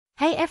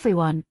Hey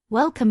everyone,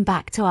 welcome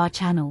back to our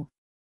channel.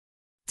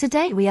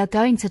 Today we are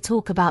going to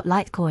talk about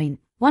Litecoin,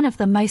 one of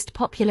the most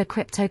popular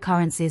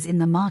cryptocurrencies in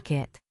the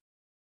market.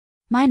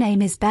 My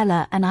name is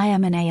Bella and I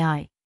am an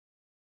AI.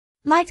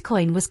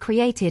 Litecoin was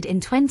created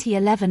in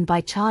 2011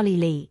 by Charlie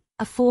Lee,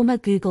 a former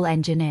Google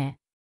engineer.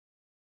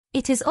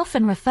 It is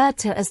often referred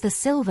to as the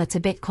silver to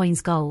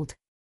Bitcoin's gold.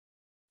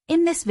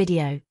 In this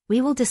video,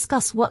 we will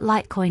discuss what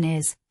Litecoin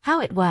is,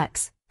 how it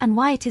works, and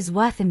why it is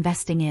worth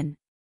investing in.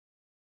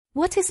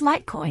 What is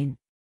Litecoin?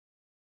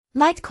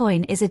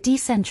 Litecoin is a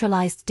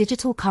decentralized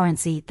digital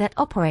currency that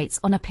operates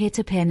on a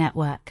peer-to-peer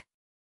network.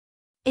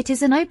 It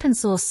is an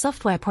open-source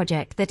software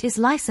project that is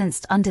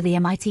licensed under the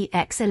MIT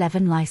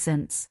X11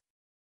 license.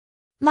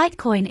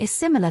 Litecoin is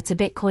similar to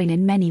Bitcoin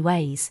in many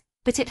ways,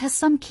 but it has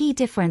some key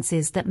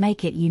differences that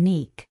make it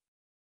unique.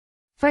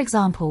 For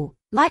example,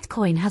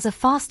 Litecoin has a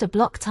faster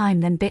block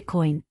time than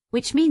Bitcoin,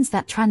 which means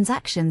that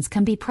transactions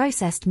can be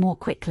processed more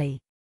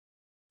quickly.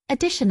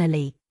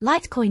 Additionally,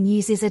 Litecoin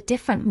uses a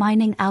different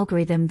mining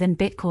algorithm than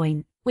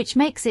Bitcoin, which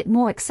makes it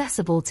more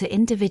accessible to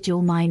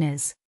individual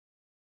miners.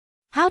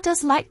 How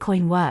does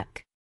Litecoin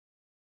work?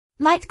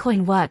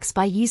 Litecoin works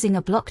by using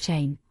a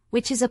blockchain,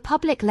 which is a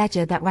public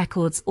ledger that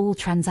records all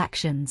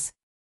transactions.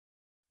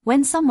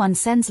 When someone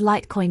sends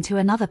Litecoin to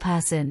another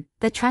person,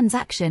 the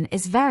transaction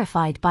is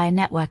verified by a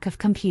network of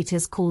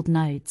computers called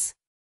nodes.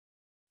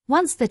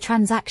 Once the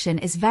transaction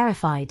is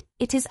verified,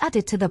 it is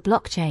added to the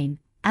blockchain,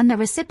 and the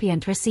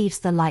recipient receives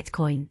the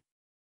Litecoin.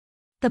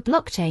 The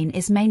blockchain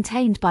is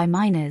maintained by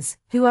miners,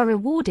 who are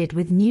rewarded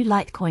with new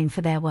Litecoin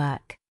for their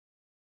work.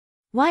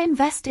 Why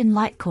invest in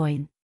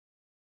Litecoin?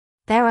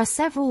 There are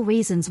several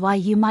reasons why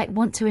you might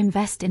want to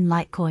invest in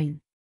Litecoin.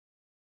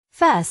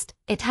 First,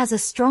 it has a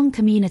strong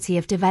community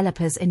of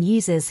developers and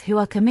users who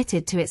are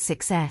committed to its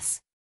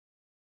success.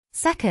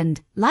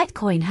 Second,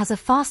 Litecoin has a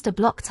faster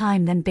block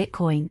time than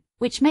Bitcoin,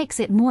 which makes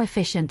it more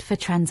efficient for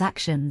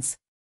transactions.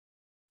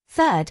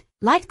 Third,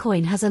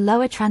 Litecoin has a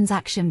lower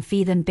transaction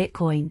fee than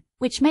Bitcoin,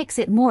 which makes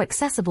it more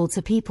accessible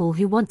to people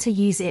who want to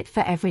use it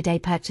for everyday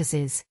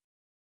purchases.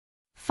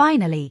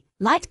 Finally,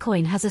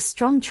 Litecoin has a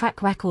strong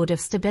track record of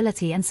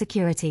stability and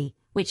security,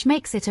 which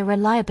makes it a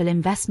reliable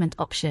investment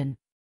option.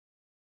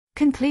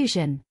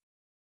 Conclusion.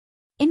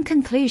 In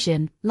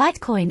conclusion,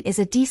 Litecoin is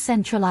a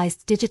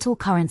decentralized digital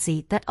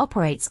currency that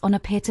operates on a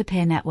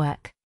peer-to-peer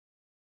network.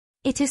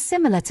 It is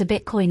similar to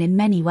Bitcoin in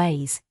many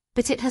ways,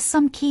 but it has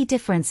some key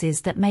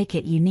differences that make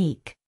it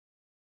unique.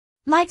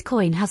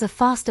 Litecoin has a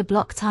faster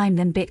block time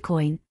than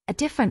Bitcoin, a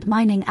different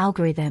mining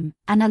algorithm,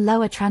 and a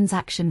lower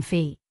transaction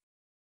fee.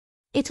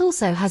 It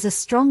also has a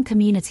strong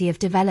community of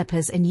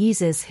developers and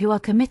users who are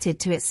committed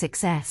to its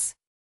success.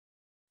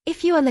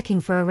 If you are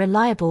looking for a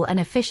reliable and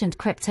efficient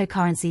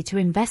cryptocurrency to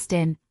invest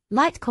in,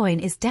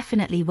 Litecoin is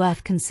definitely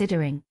worth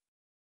considering.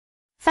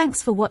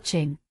 Thanks for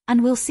watching,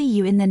 and we'll see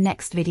you in the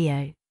next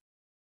video.